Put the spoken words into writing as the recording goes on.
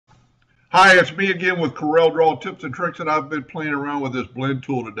Hi, it's me again with Corel Draw Tips and Tricks, and I've been playing around with this blend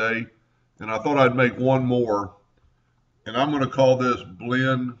tool today, and I thought I'd make one more, and I'm going to call this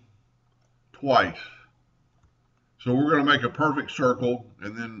blend twice. So we're going to make a perfect circle,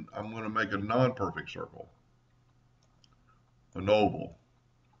 and then I'm going to make a non-perfect circle, an oval.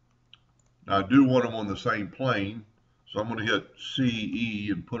 Now I do want them on the same plane, so I'm going to hit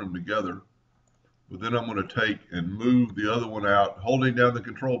CE and put them together. But then I'm going to take and move the other one out, holding down the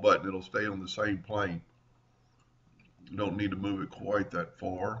control button. It'll stay on the same plane. You don't need to move it quite that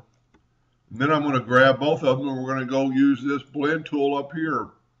far. And then I'm going to grab both of them and we're going to go use this blend tool up here.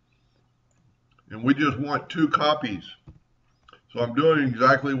 And we just want two copies. So I'm doing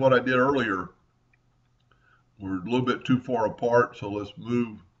exactly what I did earlier. We're a little bit too far apart, so let's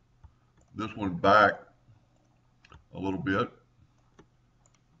move this one back a little bit.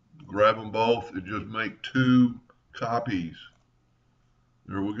 Grab them both and just make two copies.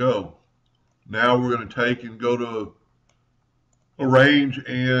 There we go. Now we're going to take and go to arrange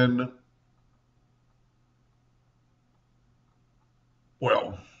and,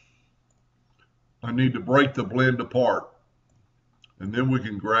 well, I need to break the blend apart. And then we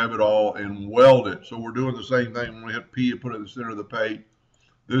can grab it all and weld it. So we're doing the same thing. When we hit P and put it in the center of the page.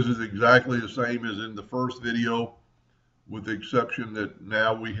 This is exactly the same as in the first video, with the exception that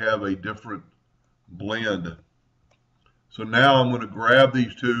now we have a different blend. So now I'm going to grab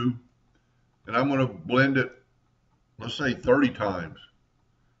these two and I'm going to blend it, let's say 30 times.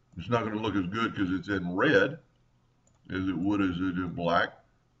 It's not going to look as good because it's in red as it would as it in black.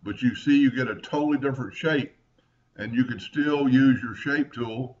 But you see you get a totally different shape, and you can still use your shape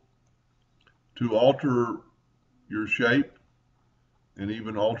tool to alter your shape and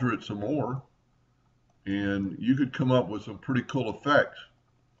even alter it some more. And you could come up with some pretty cool effects.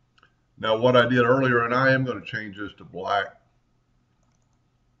 Now what I did earlier, and I am going to change this to black.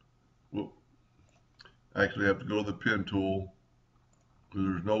 Well, actually I have to go to the pen tool because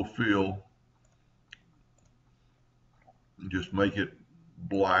there's no fill. Just make it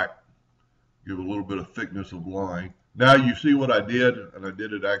black. Give a little bit of thickness of line. Now you see what I did, and I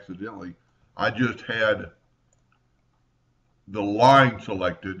did it accidentally. I just had the line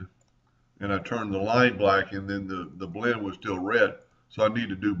selected, and I turned the line black, and then the blend was still red. So I need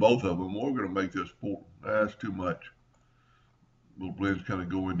to do both of them. We're going to make this full. That's too much. Little blends kind of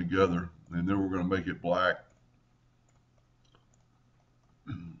go in together, and then we're going to make it black.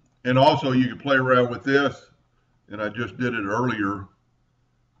 And also you can play around with this, and I just did it earlier.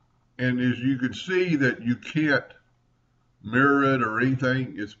 And as you can see that you can't mirror it or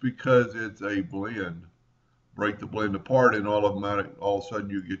anything, it's because it's a blend. Break the blend apart, and all of a sudden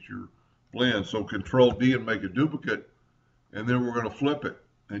you get your blend. So Control D and make a duplicate, and then we're going to flip it,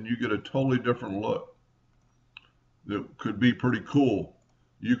 and you get a totally different look. That could be pretty cool.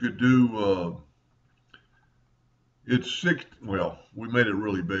 You could do, well, we made it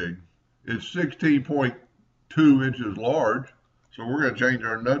really big. It's 16.2 inches large. So we're going to change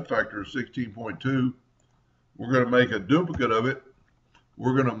our nut factor to 16.2. We're going to make a duplicate of it.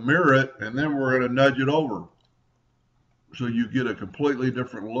 We're going to mirror it, and then we're going to nudge it over. So you get a completely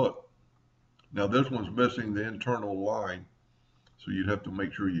different look. Now this one's missing the internal line, so you'd have to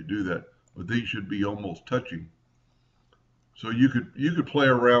make sure you do that. But these should be almost touching. So you could play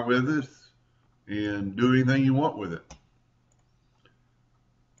around with this and do anything you want with it.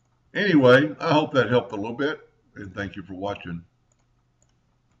 Anyway, I hope that helped a little bit, and thank you for watching.